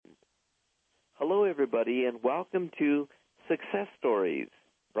Hello, everybody, and welcome to Success Stories,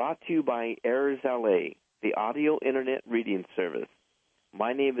 brought to you by Errors LA, the audio internet reading service.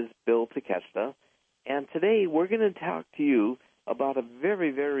 My name is Bill Takeshita, and today we're going to talk to you about a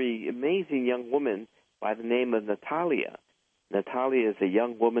very, very amazing young woman by the name of Natalia. Natalia is a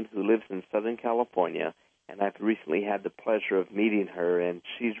young woman who lives in Southern California, and I've recently had the pleasure of meeting her, and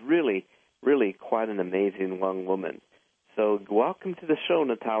she's really, really quite an amazing young woman. So welcome to the show,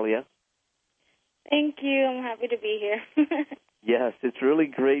 Natalia. Thank you. I'm happy to be here. Yes, it's really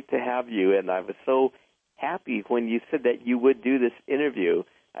great to have you, and I was so happy when you said that you would do this interview.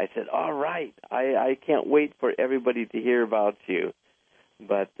 I said, all right, I can't wait for everybody to hear about you.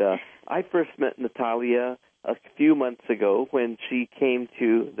 But I first met Natalia a few months ago when she came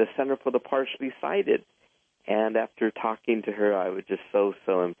to the Center for the Partially Sighted, and after talking to her, I was just so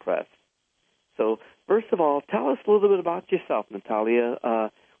impressed. So first of all, tell us a little bit about yourself,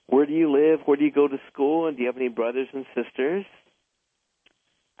 Natalia. Where do you live? Where do you go to school? And do you have any brothers and sisters?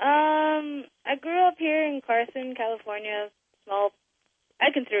 I grew up here in Carson, California. I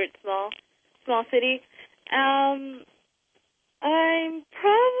consider it small city. I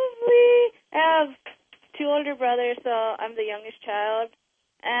have two older brothers, so I'm the youngest child.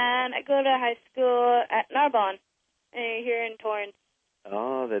 And I go to high school at Narbonne here in Torrance.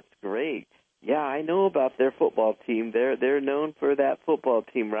 Oh, that's great. Yeah, I know about their football team. They're known for that football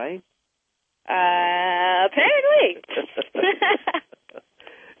team, right? Apparently.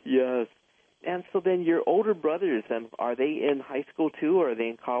 Yes. And so then your older brothers, and are they in high school too, or are they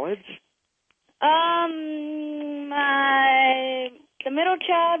in college? The middle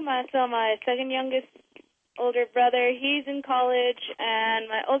child, my second youngest older brother, he's in college, and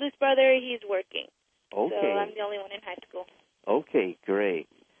my oldest brother, he's working. Okay. So I'm the only one in high school. Okay, great.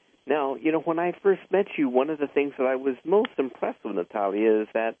 Now, when I first met you, one of the things that I was most impressed with, Natalia, is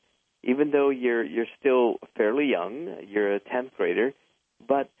that even though you're still fairly young, you're a 10th grader,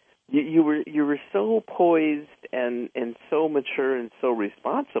 but you were so poised and so mature and so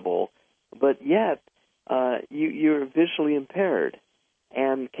responsible, but yet you're visually impaired.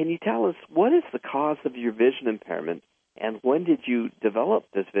 And can you tell us, what is the cause of your vision impairment, and when did you develop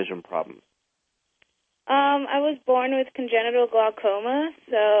this vision problem? I was born with congenital glaucoma,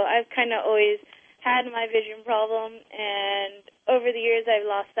 so I've kind of always had my vision problem, and over the years I've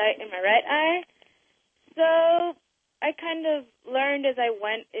lost sight in my right eye. So I kind of learned as I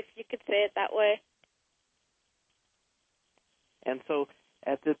went, if you could say it that way. And so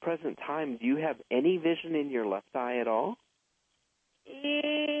at the present time, do you have any vision in your left eye at all? Yeah,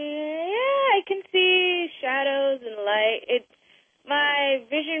 I can see shadows and light. My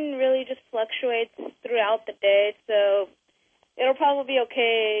vision really just fluctuates throughout the day, so it'll probably be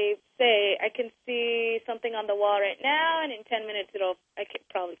okay. Say I can see something on the wall right now, and in 10 minutes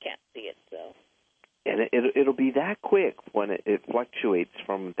probably can't see it. So. And it'll be that quick when it fluctuates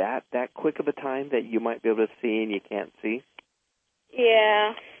from that quick of a time that you might be able to see and you can't see?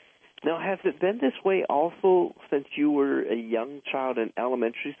 Yeah. Now, has it been this way also since you were a young child in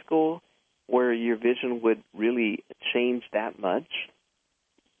elementary school, where your vision would really change that much?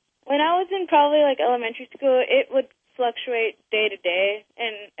 When I was in probably elementary school, it would fluctuate day to day,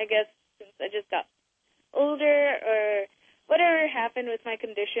 and I guess since I just got older or whatever happened with my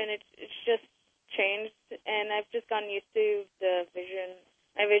condition, it's just changed, and I've just gotten used to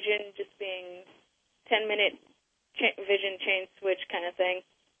my vision just being 10-minute vision change switch kind of thing.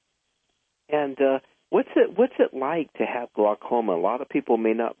 And what's it like to have glaucoma? A lot of people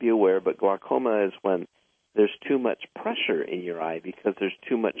may not be aware, but glaucoma is when there's too much pressure in your eye because there's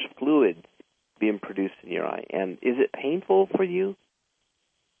too much fluid being produced in your eye. And is it painful for you?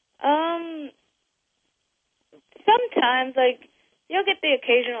 Sometimes, you'll get the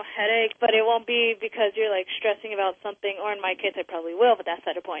occasional headache, but it won't be because you're, stressing about something, or in my case, I probably will, but that's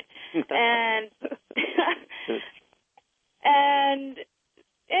not the point. And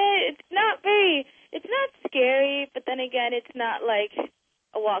it's not scary, but then again, it's not like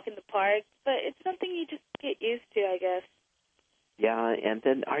a walk in the park, but it's something you just get used to, I guess. Yeah, and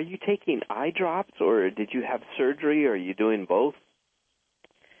then are you taking eye drops, or did you have surgery, or are you doing both?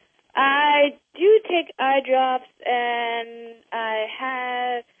 I do take eye drops, and I've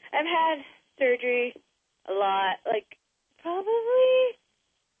had surgery a lot, probably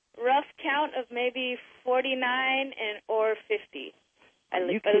rough count of maybe 49 or 50. Are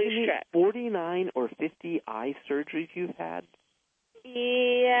you kidding me? 49 or 50 eye surgeries you've had?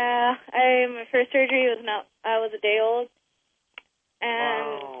 Yeah, my first surgery I was a day old.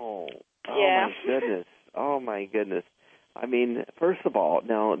 And wow. Yeah. Oh, my goodness. I mean, first of all,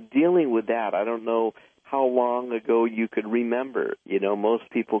 now, dealing with that, I don't know how long ago you could remember. Most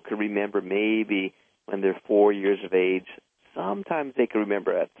people could remember maybe when they're 4 years of age. Sometimes they can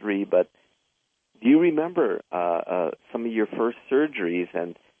remember at 3, but do you remember some of your first surgeries,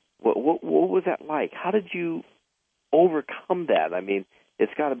 and what was that like? How did you overcome that? I mean,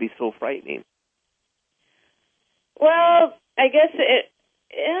 it's got to be so frightening. Well, I guess I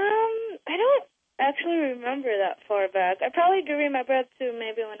don't actually remember that far back. I probably do remember up to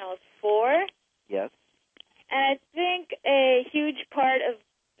maybe when I was 4. Yes. And I think a huge part of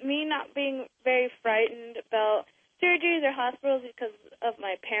me not being very frightened about surgeries or hospitals because of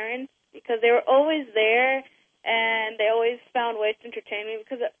my parents, because they were always there and they always found ways to entertain me.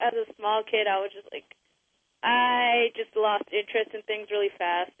 Because as a small kid, I just lost interest in things really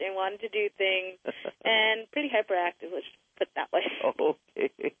fast and wanted to do things and pretty hyperactive, let's put it that way.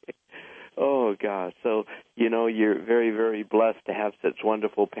 Okay. Oh, gosh. So, you're very, very blessed to have such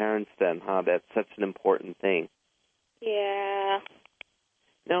wonderful parents then, huh? That's such an important thing. Yeah.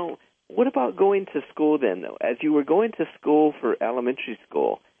 Now, what about going to school then? As you were going to school for elementary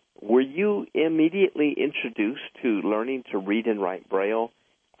school, were you immediately introduced to learning to read and write Braille?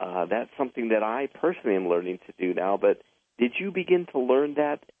 That's something that I personally am learning to do now, but did you begin to learn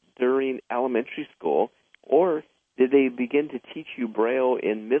that during elementary school, or did they begin to teach you Braille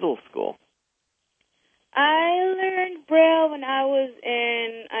in middle school? I learned Braille when I was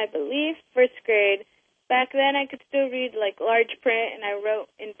in, I believe, first grade. Back then I could still read, large print, and I wrote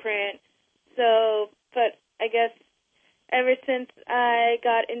in print. So, but I guess ever since I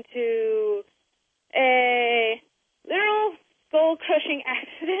got into a literal skull-crushing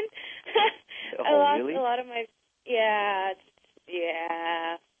accident, I lost really? a lot of my, yeah.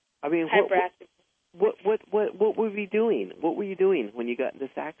 I mean, hyperactive. What were you doing? What were you doing when you got in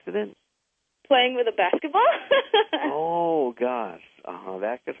this accident? Playing with a basketball. Oh, gosh.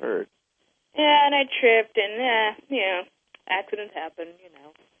 That could hurt. Yeah, and I tripped, and, accidents happen,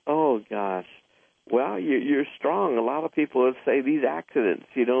 Oh, gosh. Well, you're strong. A lot of people would say these accidents,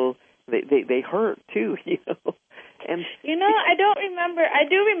 they hurt, too, And I don't remember. I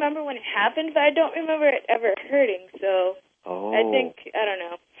do remember when it happened, but I don't remember it ever hurting, so I think, I don't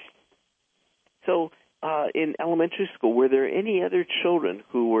know. So, in elementary school, were there any other children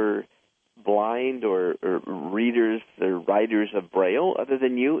who were blind or readers or writers of Braille other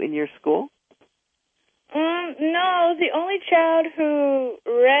than you in your school? No, the only child who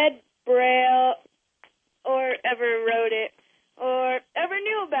read Braille or ever wrote it or ever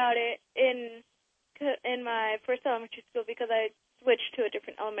knew about it in my first elementary school, because I switched to a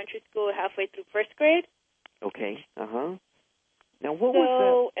different elementary school halfway through first grade. Okay, Now, what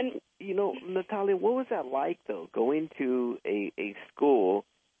was that, Natalia, what was that like, though, going to a school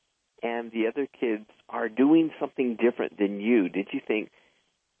and the other kids are doing something different than you? Did you think,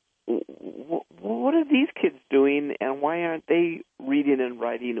 what are these kids doing, and why aren't they reading and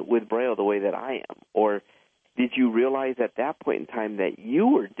writing with Braille the way that I am? Or did you realize at that point in time that you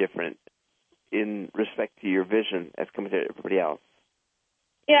were different in respect to your vision as compared to everybody else?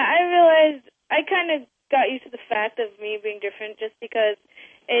 Yeah, I realized I kind of got used to the fact of me being different just because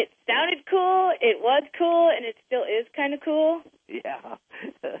it sounded cool, it was cool, and it still is kind of cool. Yeah.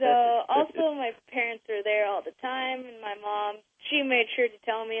 So also my parents are there all the time, and my mom, she made sure to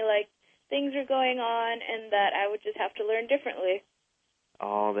tell me, things are going on and that I would just have to learn differently.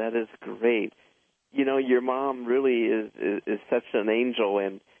 Oh, that is great. Your mom really is such an angel,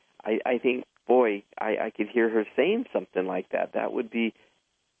 and I think, boy, I could hear her saying something like that. That would be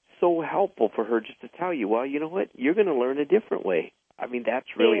so helpful for her just to tell you, well, you know what, you're going to learn a different way. I mean,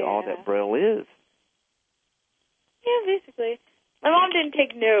 that's really all that Braille is. Yeah, basically. My mom didn't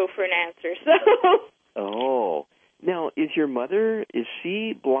take no for an answer, so. Oh. Now, is your mother, is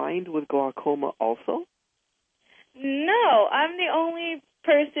she blind with glaucoma also? No, I'm the only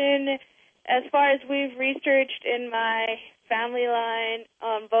person, as far as we've researched in my family line,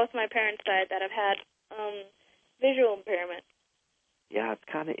 on both my parents' side, that have had visual impairment. Yeah, it's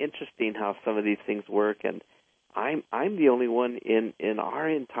kind of interesting how some of these things work, and I'm the only one in our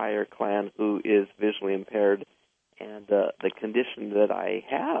entire clan who is visually impaired, and the condition that I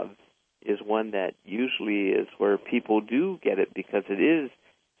have is one that usually is where people do get it because it is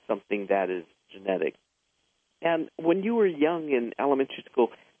something that is genetic. And when you were young in elementary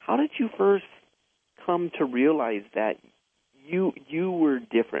school, how did you first come to realize that you were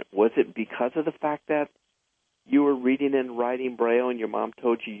different? Was it because of the fact that you were reading and writing Braille and your mom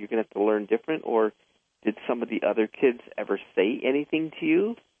told you you're going to have to learn different, or did some of the other kids ever say anything to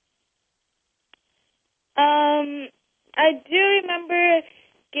you? I do remember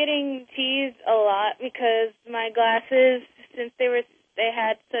getting teased a lot because my glasses, since they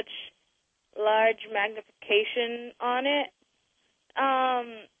had such large magnification on it.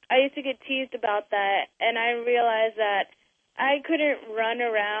 I used to get teased about that, and I realized that I couldn't run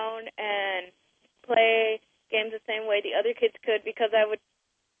around and play games the same way the other kids could because I would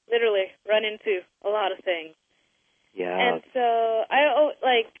literally run into a lot of things. Yeah. And so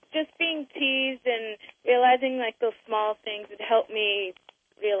I just being teased and realizing those small things would help me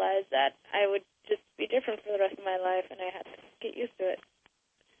realize that I would just be different for the rest of my life, and I had to get used to it.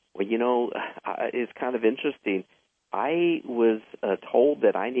 Well, it's kind of interesting. I was told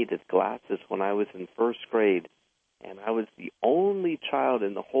that I needed glasses when I was in first grade, and I was the only child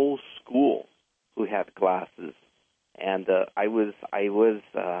in the whole school who had glasses. And I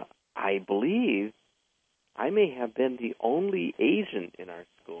believe I may have been the only Asian in our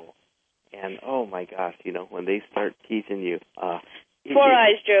school. And, oh, my gosh, when they start teasing you. Four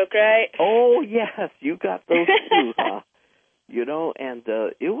eyes joke, right? Oh, yes, you got those too, huh? And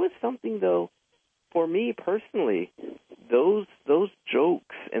it was something, though, for me personally, those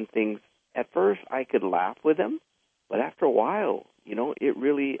jokes and things, at first I could laugh with them, but after a while, it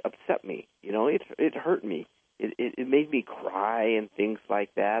really upset me. It hurt me. It made me cry and things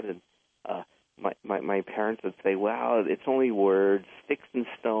like that. And my parents would say, well, it's only words. Sticks and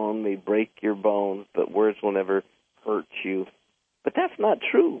stone may break your bones, but words will never hurt you. But that's not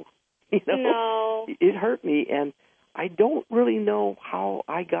true. No. It hurt me, and I don't really know how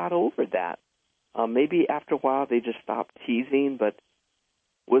I got over that. Maybe after a while they just stopped teasing, but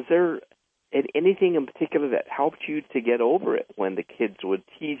was there anything in particular that helped you to get over it when the kids would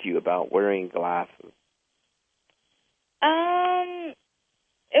tease you about wearing glasses?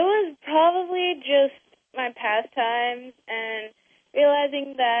 It was probably just my pastimes and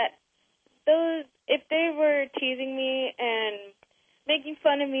realizing that if they were teasing me and making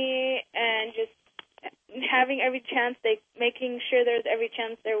fun of me and just making sure there was every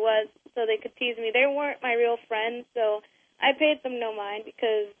chance there was so they could tease me. They weren't my real friends, so I paid them no mind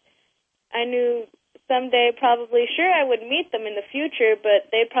because I knew someday probably, sure, I would meet them in the future,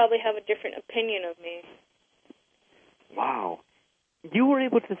 but they'd probably have a different opinion of me. Wow. You were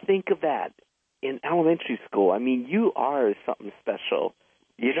able to think of that in elementary school. I mean, you are something special.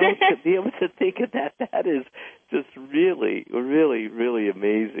 To be able to think of that is just really, really, really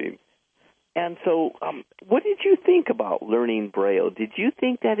amazing. And so what did you think about learning Braille? Did you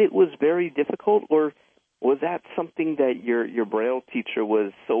think that it was very difficult, or was that something that your Braille teacher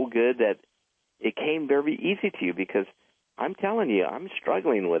was so good that it came very easy to you? Because I'm telling you, I'm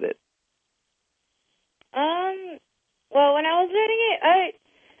struggling with it. Well, when I was learning it,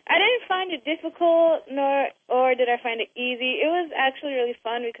 I didn't find it difficult, or did I find it easy. It was actually really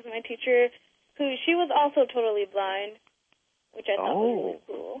fun because my teacher, she was also totally blind, which I thought was really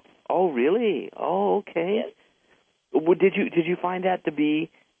cool. Oh, really? Oh, okay. Yes. Well, did you find that to be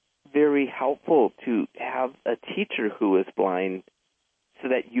very helpful to have a teacher who is blind so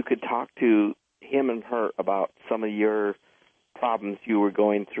that you could talk to him and her about some of your problems you were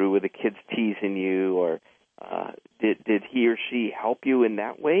going through with the kids teasing you, or did he or she help you in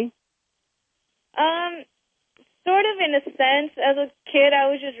that way? Sort of in a sense. As a kid, I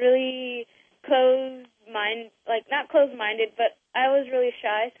was just really not closed-minded, but I was really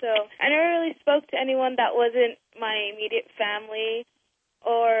shy, so I never really spoke to anyone that wasn't my immediate family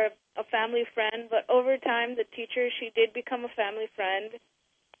or a family friend. But over time, the teacher, she did become a family friend,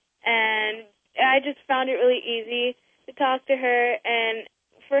 and I just found it really easy to talk to her and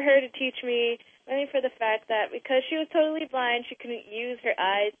for her to teach me, mainly for the fact that because she was totally blind, she couldn't use her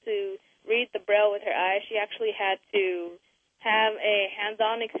eyes to read the Braille with her eyes. She actually had to have a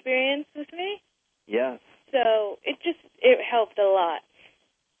hands-on experience with me. Yes. So it helped a lot.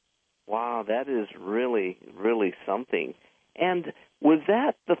 Wow, that is really, really something. And was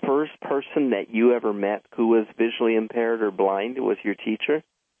that the first person that you ever met who was visually impaired or blind, was your teacher?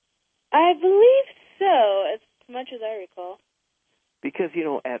 I believe so, as much as I recall. Because,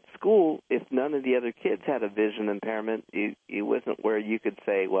 at school, if none of the other kids had a vision impairment, it wasn't where you could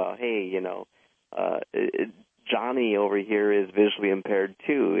say, well, hey, Johnny over here is visually impaired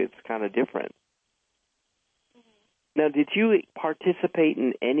too. It's kind of different. Now, did you participate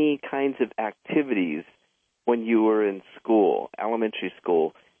in any kinds of activities when you were in school, elementary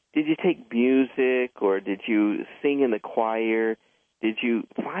school? Did you take music, or did you sing in the choir? Did you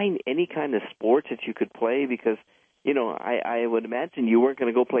find any kind of sports that you could play? Because, I would imagine you weren't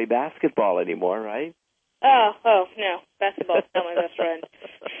going to go play basketball anymore, right? Oh, no. Basketball's not my best friend.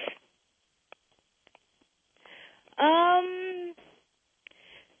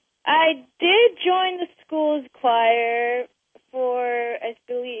 I did join the school's choir for, I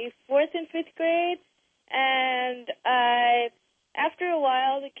believe, 4th and 5th grade, and I after a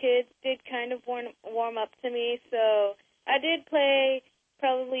while, the kids did kind of warm up to me, so I did play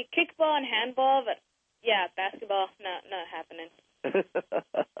probably kickball and handball, but yeah, basketball, not happening.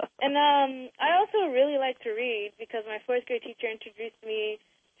 And I also really like to read because my fourth grade teacher introduced me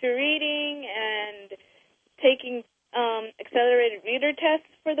to reading and taking accelerated reader tests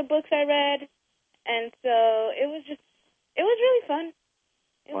for the books I read, and so it was really fun.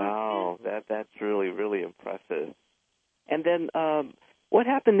 Wow, that's really, really impressive. And then what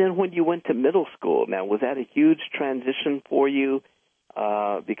happened then when you went to middle school? Now, was that a huge transition for you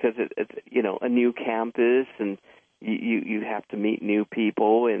because it's a new campus and you have to meet new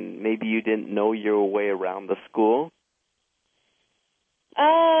people and maybe you didn't know your way around the school?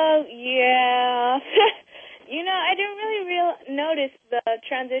 Yeah. I didn't really notice the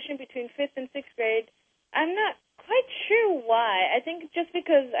transition between 5th and 6th grade. I'm not quite sure why. I think just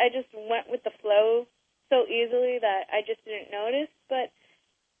because I just went with the flow so easily that I just didn't notice. But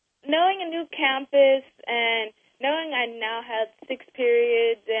knowing a new campus and knowing I now had 6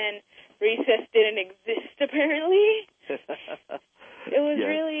 periods and recess didn't exist apparently, it was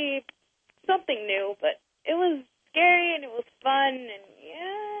really something new. But it was scary and it was fun and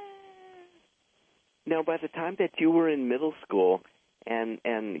yeah. Now, by the time that you were in middle school and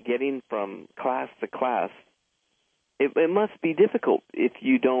getting from class to class, it must be difficult if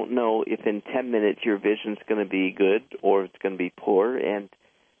you don't know if in 10 minutes your vision's going to be good or it's going to be poor. And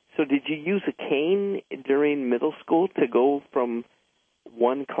so did you use a cane during middle school to go from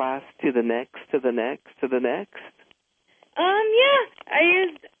one class to the next, to the next, to the next? Yeah.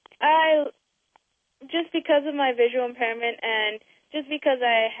 I just because of my visual impairment and just because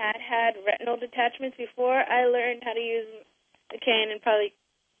I had retinal detachments before, I learned how to use a cane in probably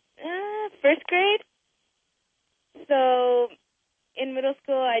first grade. So in middle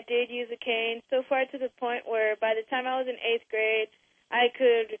school, I did use a cane so far to the point where by the time I was in 8th grade, I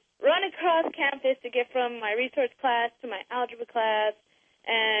could run across campus to get from my resource class to my algebra class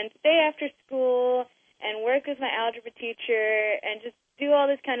and stay after school and work with my algebra teacher and just do all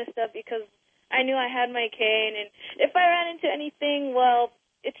this kind of stuff because I knew I had my cane. And if I ran into anything, well,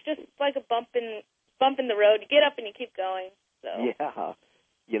 it's just like a bump in the road. You get up and you keep going. So. Yeah.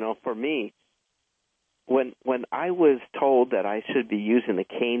 For me, when I was told that I should be using a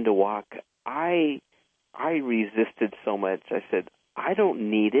cane to walk, I resisted so much. I said, I don't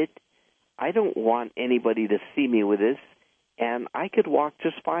need it. I don't want anybody to see me with this, and I could walk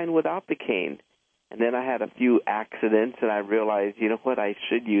just fine without the cane. And then I had a few accidents, and I realized, you know what, I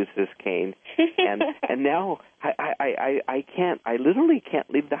should use this cane. And now I can't. I literally can't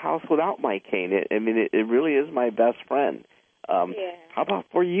leave the house without my cane. It really is my best friend. Yeah. How about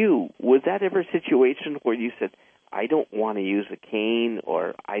for you? Was that ever a situation where you said, I don't want to use a cane,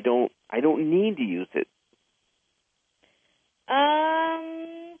 or I don't need to use it?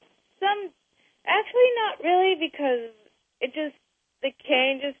 Actually not really, because the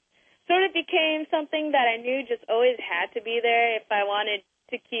cane just sort of became something that I knew just always had to be there if I wanted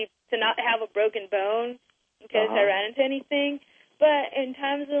to not have a broken bone in case I ran into anything. But in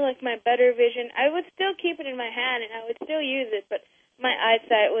times of my better vision, I would still keep it in my hand and I would still use it, but my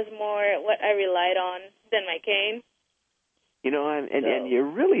eyesight was more what I relied on than my cane. And you're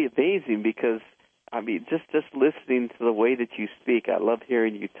really amazing because just listening to the way that you speak, I love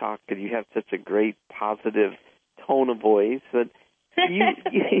hearing you talk because you have such a great positive tone of voice. But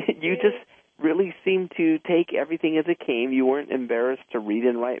you just really seem to take everything as it came. You weren't embarrassed to read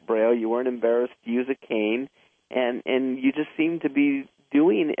and write Braille. You weren't embarrassed to use a cane. And you just seem to be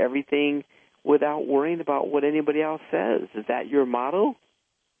doing everything without worrying about what anybody else says. Is that your motto?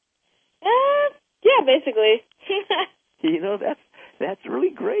 Yeah, basically. That's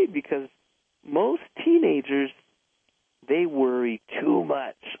really great because most teenagers, they worry too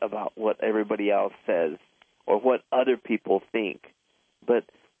much about what everybody else says or what other people think. But,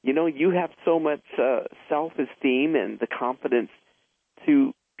 you have so much self-esteem and the confidence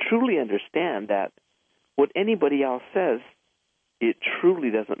to truly understand that what anybody else says, it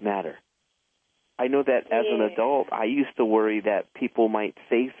truly doesn't matter. I know that as an adult, I used to worry that people might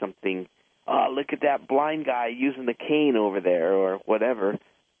say something, look at that blind guy using the cane over there or whatever.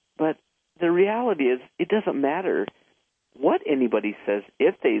 But the reality is it doesn't matter what anybody says.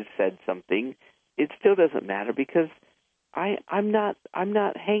 If they've said something, it still doesn't matter because I'm not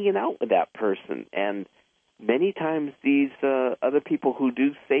hanging out with that person. And many times these other people who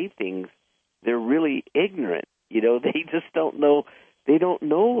do say things, they're really ignorant. They just don't know. They don't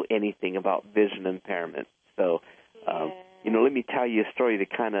know anything about vision impairment. So, let me tell you a story to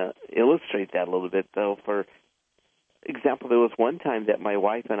kind of illustrate that a little bit, though. For example, there was one time that my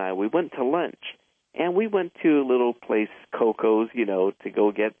wife and I, we went to lunch, And we went to a little place, Coco's, to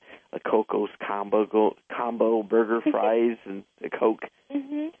go get a Coco's combo burger, fries, and a Coke.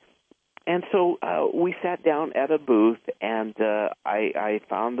 Mm-hmm. And so we sat down at a booth, and I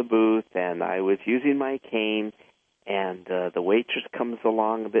found the booth, and I was using my cane, and the waitress comes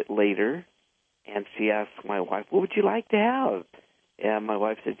along a bit later, and she asked my wife, "What would you like to have?" And my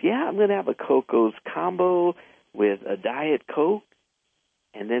wife said, "Yeah, I'm going to have a Coco's combo with a Diet Coke."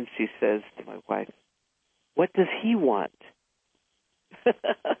 And then she says to my wife, "What does he want?"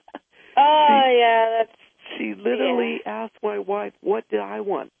 She literally asked my wife, "What do I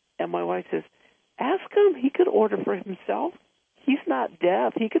want?" And my wife says, "Ask him. He could order for himself. He's not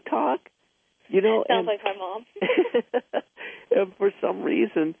deaf. He could talk." Sounds like my mom. And for some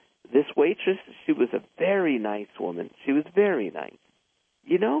reason, this waitress, she was a very nice woman. She was very nice,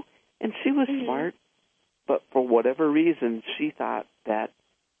 and she was smart. But for whatever reason, she thought that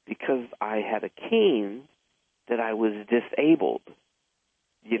because I had a cane, that I was disabled,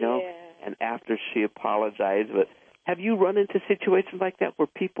 Yeah. And after she apologized, but have you run into situations like that where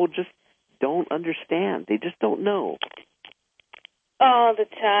people just don't understand? They just don't know. All the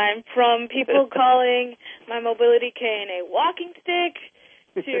time, from people calling my mobility cane a walking stick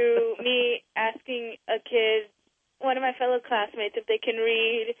to me asking a kid, one of my fellow classmates, if they can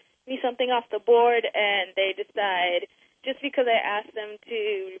read me something off the board, and they decide just because I asked them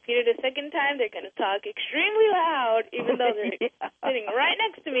to repeat it a second time, they're going to talk extremely loud, even though they're sitting right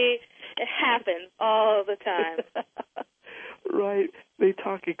next to me. It happens all the time. Right. They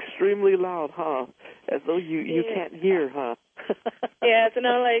talk extremely loud, huh? As though you can't hear, huh? Yes, and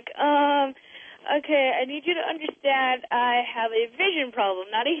I'm like, okay, I need you to understand I have a vision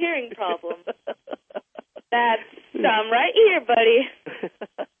problem, not a hearing problem. I'm right here, buddy.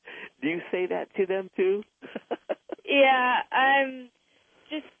 Do you say that to them, too? Yeah,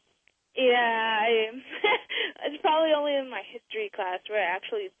 it's probably only in my history class where I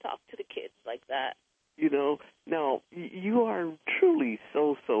actually talk to the kids like that. Now, you are truly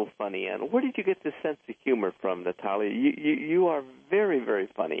so funny. And where did you get this sense of humor from, Natalia? You are very, very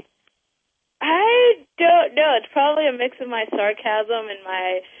funny. I don't know. It's probably a mix of my sarcasm and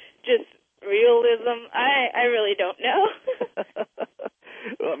my just realism. I really don't know.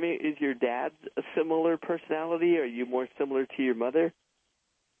 Well, I mean, is your dad a similar personality? Are you more similar to your mother?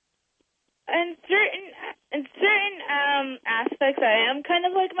 In certain aspects, I am kind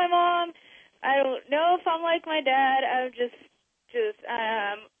of like my mom. I don't know if I'm like my dad. I'm just sort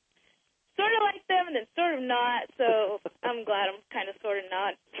of like them and then sort of not. So I'm glad I'm kind of sort of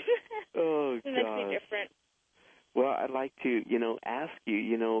not. Oh, it makes me different. Well, I'd like to, ask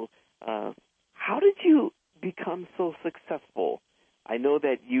you, how did you become so successful? I know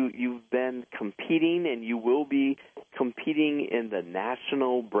that you've been competing, and you will be competing in the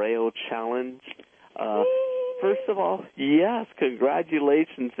National Braille Challenge. First of all, yes,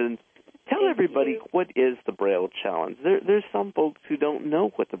 congratulations, and tell everybody what is the Braille Challenge. There's some folks who don't know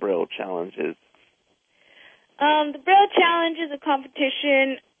what the Braille Challenge is. The Braille Challenge is a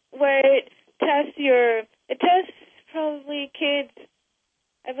competition where it tests probably kids,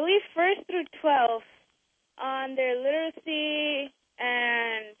 I believe, 1st through 12th on their literacy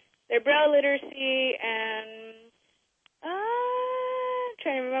and their Braille literacy, and I'm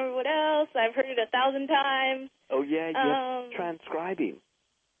trying to remember what else. I've heard it 1,000 times. Oh, yeah, yes, transcribing.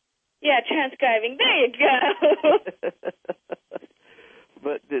 Yeah, transcribing. There you go.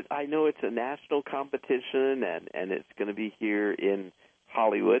 But I know it's a national competition, and it's going to be here in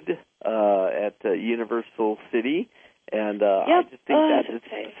Hollywood at Universal City. And I just think that is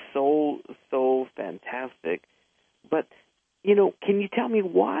so fantastic. But, can you tell me,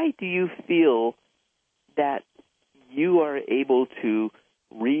 why do you feel that you are able to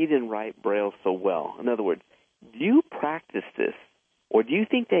read and write Braille so well? In other words, do you practice this, or do you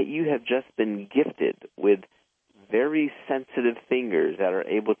think that you have just been gifted with very sensitive fingers that are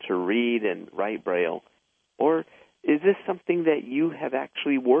able to read and write Braille? Or is this something that you have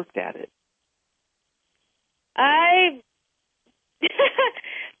actually worked at it? I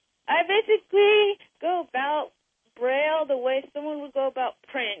basically go about Braille the way someone would go about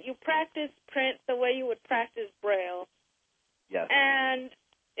print. You practice print the way you would practice Braille. Yes. And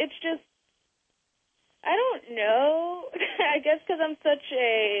it's just, I don't know. I guess because I'm such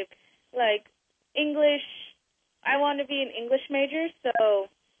a, English, I want to be an English major, so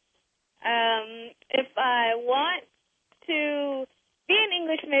if I want to be an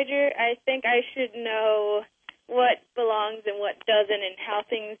English major, I think I should know what belongs and what doesn't and how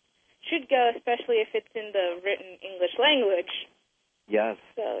things should go, especially if it's in the written English language. Yes.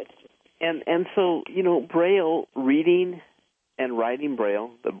 So it's just... And so, Braille, reading and writing Braille,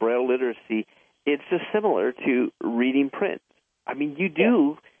 the Braille literacy, it's just similar to reading print. I mean, you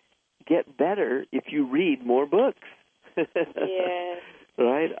do get better if you read more books. Yeah.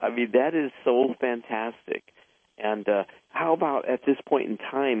 Right? I mean, that is so fantastic. And how about at this point in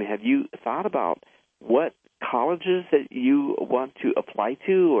time, have you thought about what colleges that you want to apply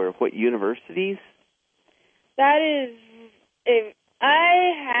to or what universities? That is,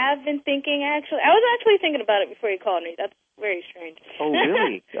 I have been thinking, actually. I was actually thinking about it before you called me. That's very strange. Oh,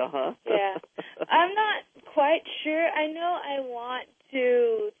 really? Uh-huh. Yeah. I'm not quite sure. I know I want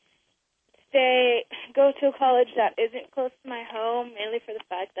to go to a college that isn't close to my home, mainly for the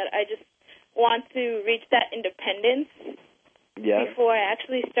fact that I just want to reach that independence before I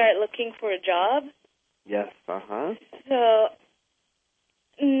actually start looking for a job. Yes, uh-huh. So,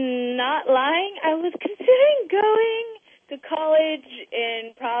 not lying, I was considering going to college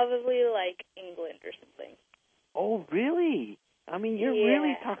in probably, like, England or something. Oh, really? I mean, you're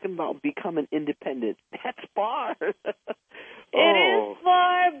really talking about becoming independent. That's far. It is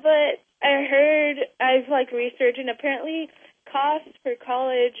far, but I heard, I've, like, researched, and apparently costs for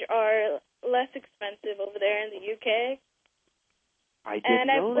college are less expensive over there in the UK. I didn't know that.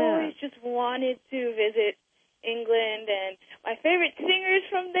 And I've always just wanted to visit England, and my favorite singer's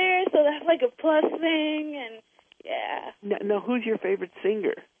from there, so that's like a plus thing, and yeah. Now, who's your favorite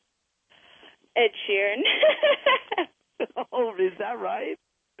singer? Ed Sheeran. Oh, is that right?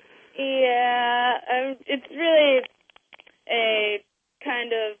 Yeah, it's really a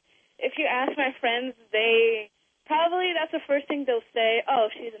kind of, if you ask my friends, that's the first thing they'll say, oh,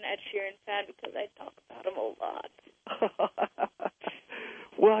 she's an Ed Sheeran fan, because I talk about him a lot.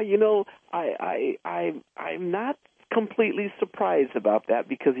 Well, I'm not completely surprised about that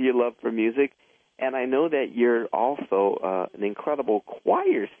because of your love for music, and I know that you're also an incredible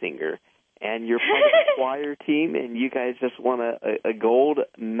choir singer, and you're part of the choir team, and you guys just won a gold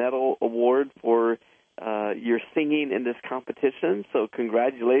medal award for your singing in this competition, so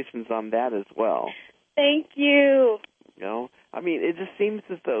congratulations on that as well. Thank you. I mean, it just seems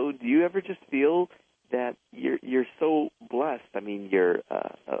as though, do you ever just feel that you're so blessed? I mean, you're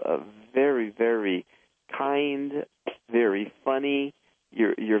a very, very kind, very funny,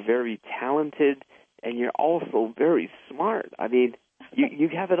 you're very talented, and you're also very smart. I mean, you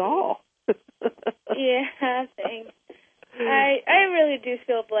have it all. Yeah, thanks. I really do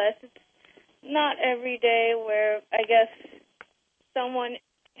feel blessed. It's not every day where I guess someone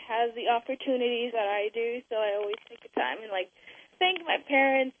has the opportunities that I do, so I always take the time and, like, thank my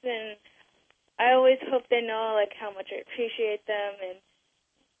parents, and I always hope they know, like, how much I appreciate them,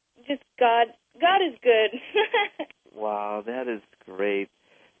 and just God is good. Wow, that is great.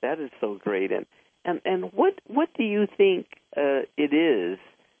 That is so great. And what do you think it is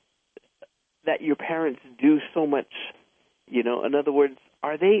that your parents do so much? In other words,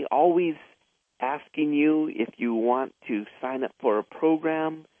 are they always asking you if you want to sign up for a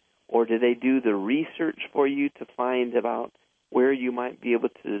program, or do they do the research for you to find about where you might be able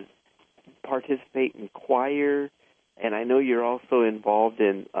to participate in choir? And I know you're also involved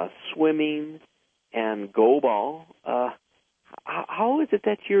in swimming and go-ball. How is it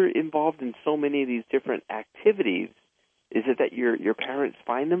that you're involved in so many of these different activities? Is it that your parents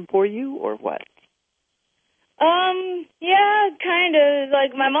find them for you, or what? Yeah, kind of.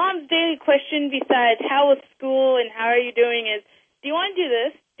 Like, my mom's daily question besides how was school and how are you doing is, do you want to do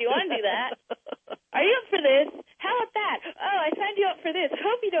this? Do you want to do that? Are you up for this? How about that? Oh, I signed you up for this.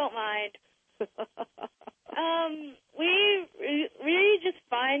 Hope you don't mind. We really just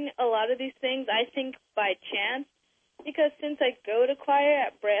find a lot of these things, I think, by chance, because since I go to choir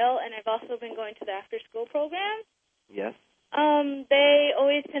at Braille, and I've also been going to the after-school program, yes, they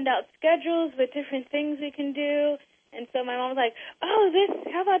always send out schedules with different things we can do, and so my mom's like, oh,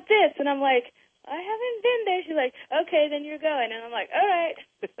 how about this? And I'm like, I haven't been there. She's like, okay, then you're going. And I'm like, all right.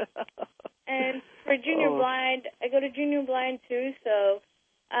 And for junior blind, I go to junior blind too, so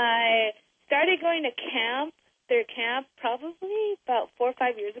I started going to their camp, probably about 4 or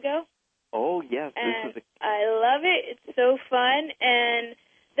 5 years ago. Oh, yes. And I love it. It's so fun. And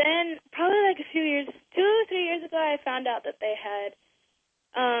then probably like 2 or 3 years ago, I found out that they had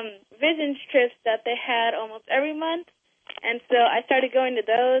vision trips that they had almost every month. And so I started going to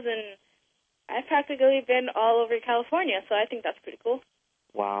those, and I've practically been all over California, so I think that's pretty cool.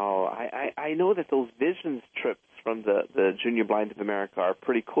 Wow. I know that those visions trips from the Junior Blind of America are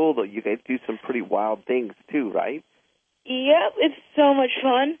pretty cool, though. You guys do some pretty wild things, too, right? Yep, it's so much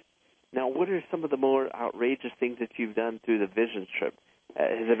fun. Now, what are some of the more outrageous things that you've done through the vision trip?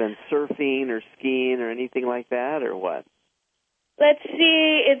 Has it been surfing or skiing or anything like that, or what? Let's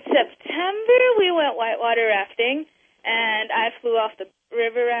see. In September, we went whitewater rafting, and I flew off the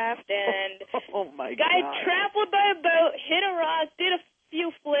river raft, and oh my guy God. trampled by a boat, hit a rock, did a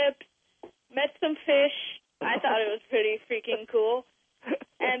few flips, met some fish. I thought it was pretty freaking cool.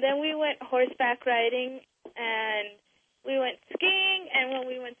 And then we went horseback riding, and we went skiing, and when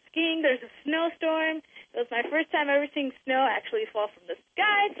we went skiing, there's a snowstorm. It was my first time ever seeing snow actually fall from the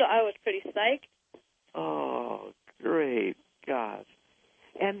sky, so I was pretty psyched. Oh, great. Gosh.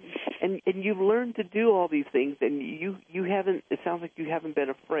 And you've learned to do all these things, and you haven't, it sounds like you haven't been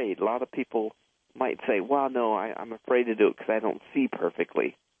afraid. A lot of people might say, well, no, I'm afraid to do it because I don't see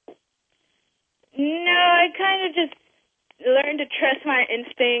perfectly. No, I kind of just learned to trust my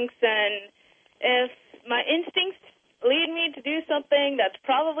instincts, and if my instincts lead me to do something that's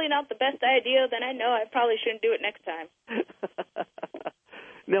probably not the best idea, then I know I probably shouldn't do it next time.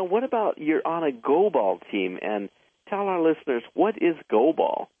 Now, what about you're on a go-ball team, and tell our listeners, what is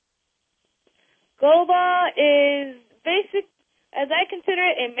go-ball? Go-ball is basic, as I consider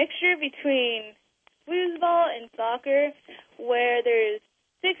it, a mixture between foosball and soccer, where there's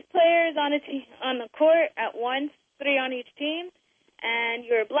 6 players on the court at once, 3 on each team, and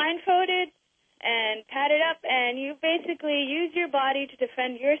you're blindfolded and padded up, and you basically use your body to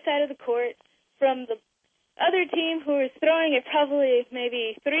defend your side of the court from the other team who is throwing a probably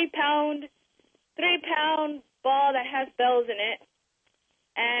maybe 3-pound ball that has bells in it,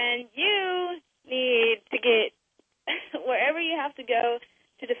 and you need to get wherever you have to go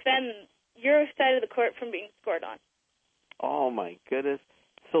to defend your side of the court from being scored on. Oh, my goodness.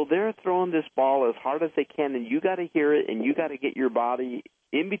 So they're throwing this ball as hard as they can, and you got to hear it, and you got to get your body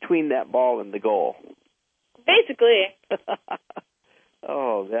in between that ball and the goal. Basically.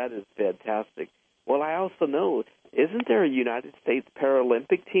 Oh, that is fantastic. Well, I also know, isn't there a United States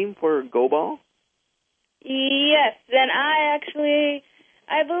Paralympic team for go-ball? Yes, then I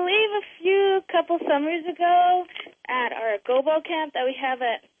believe couple summers ago at our go-ball camp that we have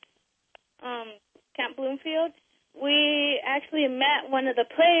at Camp Bloomfield, we actually met one of the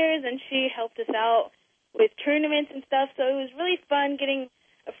players, and she helped us out with tournaments and stuff, so it was really fun getting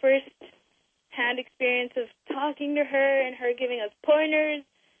a first-hand experience of talking to her and her giving us pointers.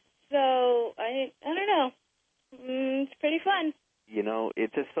 So, I don't know. It's pretty fun. You know,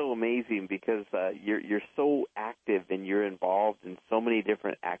 it's just so amazing because you're so active and you're involved in so many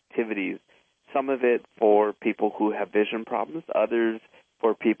different activities. Some of it for people who have vision problems, others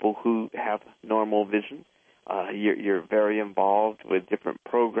for people who have normal vision. You're very involved with different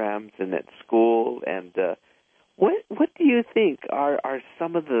programs and at school. And what do you think are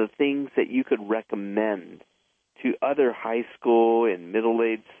some of the things that you could recommend to other high school and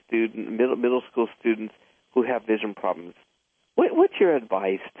middle school students who have vision problems? What's your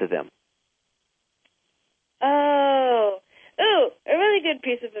advice to them? A really good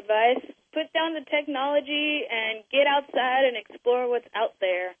piece of advice. Put down the technology and get outside and explore what's out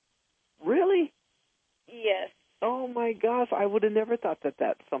there. Really? Yes. Oh, my gosh. I would have never thought that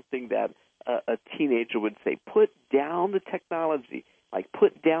that's something that a teenager would say. Put down the technology. Like,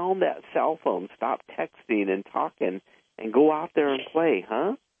 put down that cell phone. Stop texting and talking and go out there and play,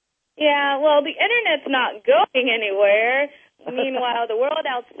 huh? Yeah, well, the Internet's not going anywhere. Meanwhile, the world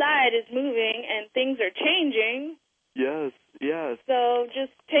outside is moving and things are changing. Yes, yes. So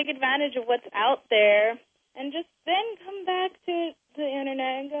just take advantage of what's out there and just then come back to the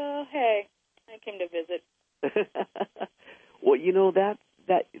Internet and go, hey, I came to visit. Well, you know, that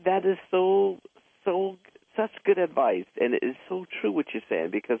is such good advice, and it is so true what you're saying,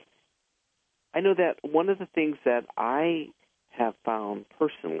 because I know that one of the things that I have found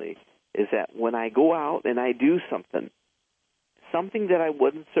personally is that when I go out and I do something that I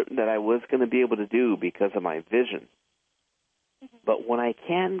wasn't certain that I was going to be able to do because of my vision, but when I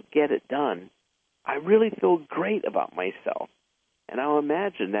can get it done, I really feel great about myself. And I'll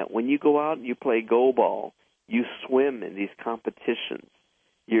imagine that when you go out and you play go-ball, you swim in these competitions,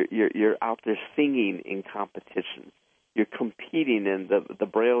 you're out there singing in competitions, you're competing in the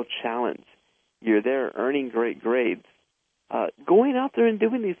Braille Challenge, you're there earning great grades. Going out there and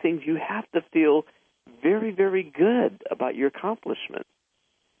doing these things, you have to feel very, very good about your accomplishment.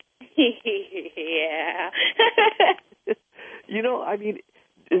 Yeah. You know, I mean,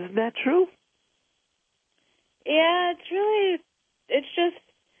 isn't that true? Yeah, it's just,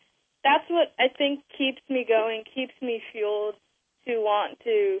 that's what I think keeps me going, keeps me fueled to want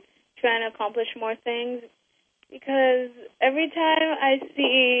to try and accomplish more things. Because every time I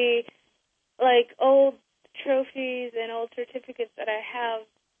see, like, old trophies and old certificates that I have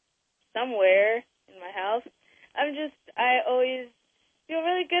somewhere in my house, I always feel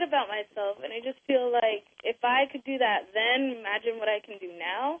really good about myself, and I just feel like if I could do that then, imagine what I can do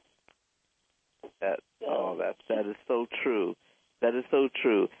now. That is so true. That is so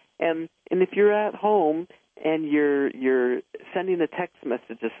true. And if you're at home and you're sending a text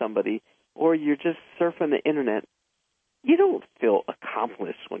message to somebody, or you're just surfing the internet, you don't feel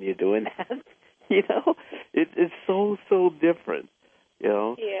accomplished when you're doing that. It's so different.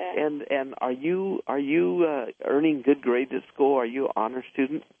 Yeah. And are you earning good grades at school? Are you an honor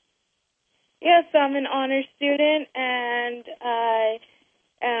student? Yes, I'm an honor student, and I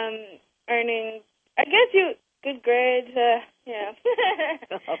am earning, I guess, good grades. Yeah,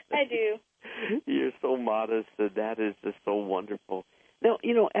 I do. You're so modest, and that is just so wonderful. Now,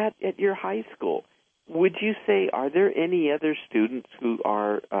 at your high school, would you say, are there any other students who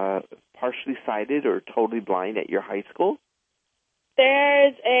are partially sighted or totally blind at your high school?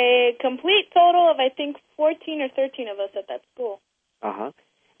 There's a complete total of, I think, 14 or 13 of us at that school. Uh-huh.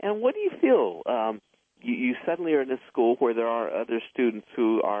 And what do you feel? You suddenly are in a school where there are other students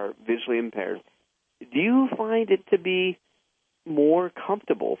who are visually impaired. Do you find it to be more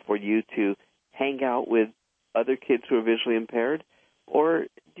comfortable for you to hang out with other kids who are visually impaired? Or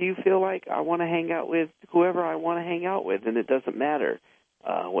do you feel like I want to hang out with whoever I want to hang out with, and it doesn't matter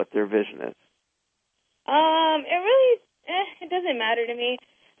what their vision is? It doesn't matter to me.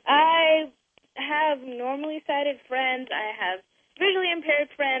 I have normally sighted friends. I have visually impaired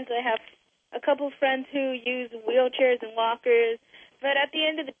friends. I have a couple of friends who use wheelchairs and walkers. But at the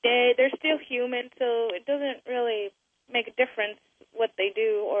end of the day, they're still human, so it doesn't really make a difference what they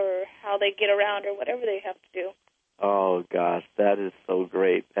do or how they get around or whatever they have to do. Oh, gosh, that is so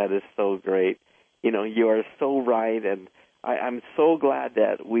great. That is so great. You are so right, and I'm so glad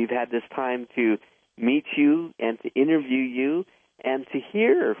that we've had this time to meet you and to interview you and to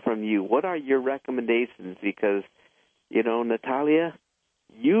hear from you. What are your recommendations? Because, Natalia,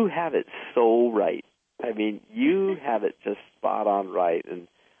 you have it so right. I mean, you have it just spot on right, and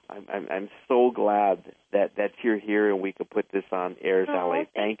I'm so glad that you're here and we could put this on Airs LA.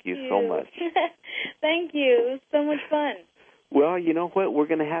 Thank you so much. Thank you. It was so much fun. Well, you know what? We're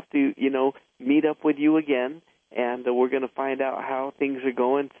going to have to, meet up with you again, and we're going to find out how things are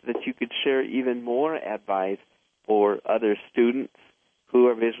going so that you could share even more advice for other students who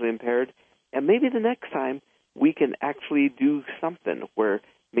are visually impaired. And maybe the next time we can actually do something where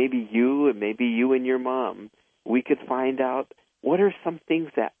maybe you and your mom, we could find out what are some things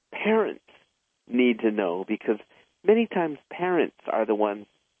that parents need to know, because many times parents are the ones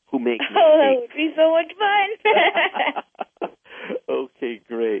who make mistakes. Oh, that would be so much fun. Okay,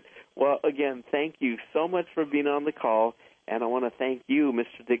 great. Well, again, thank you so much for being on the call, and I want to thank you,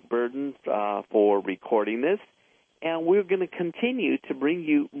 Mr. Dick Burden, for recording this. And we're going to continue to bring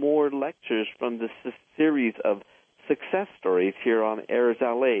you more lectures from this series of success stories here on Airs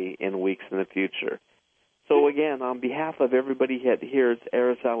LA in weeks in the future. So again, on behalf of everybody here at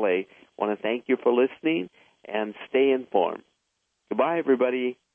Airs LA, I want to thank you for listening and stay informed. Goodbye, everybody.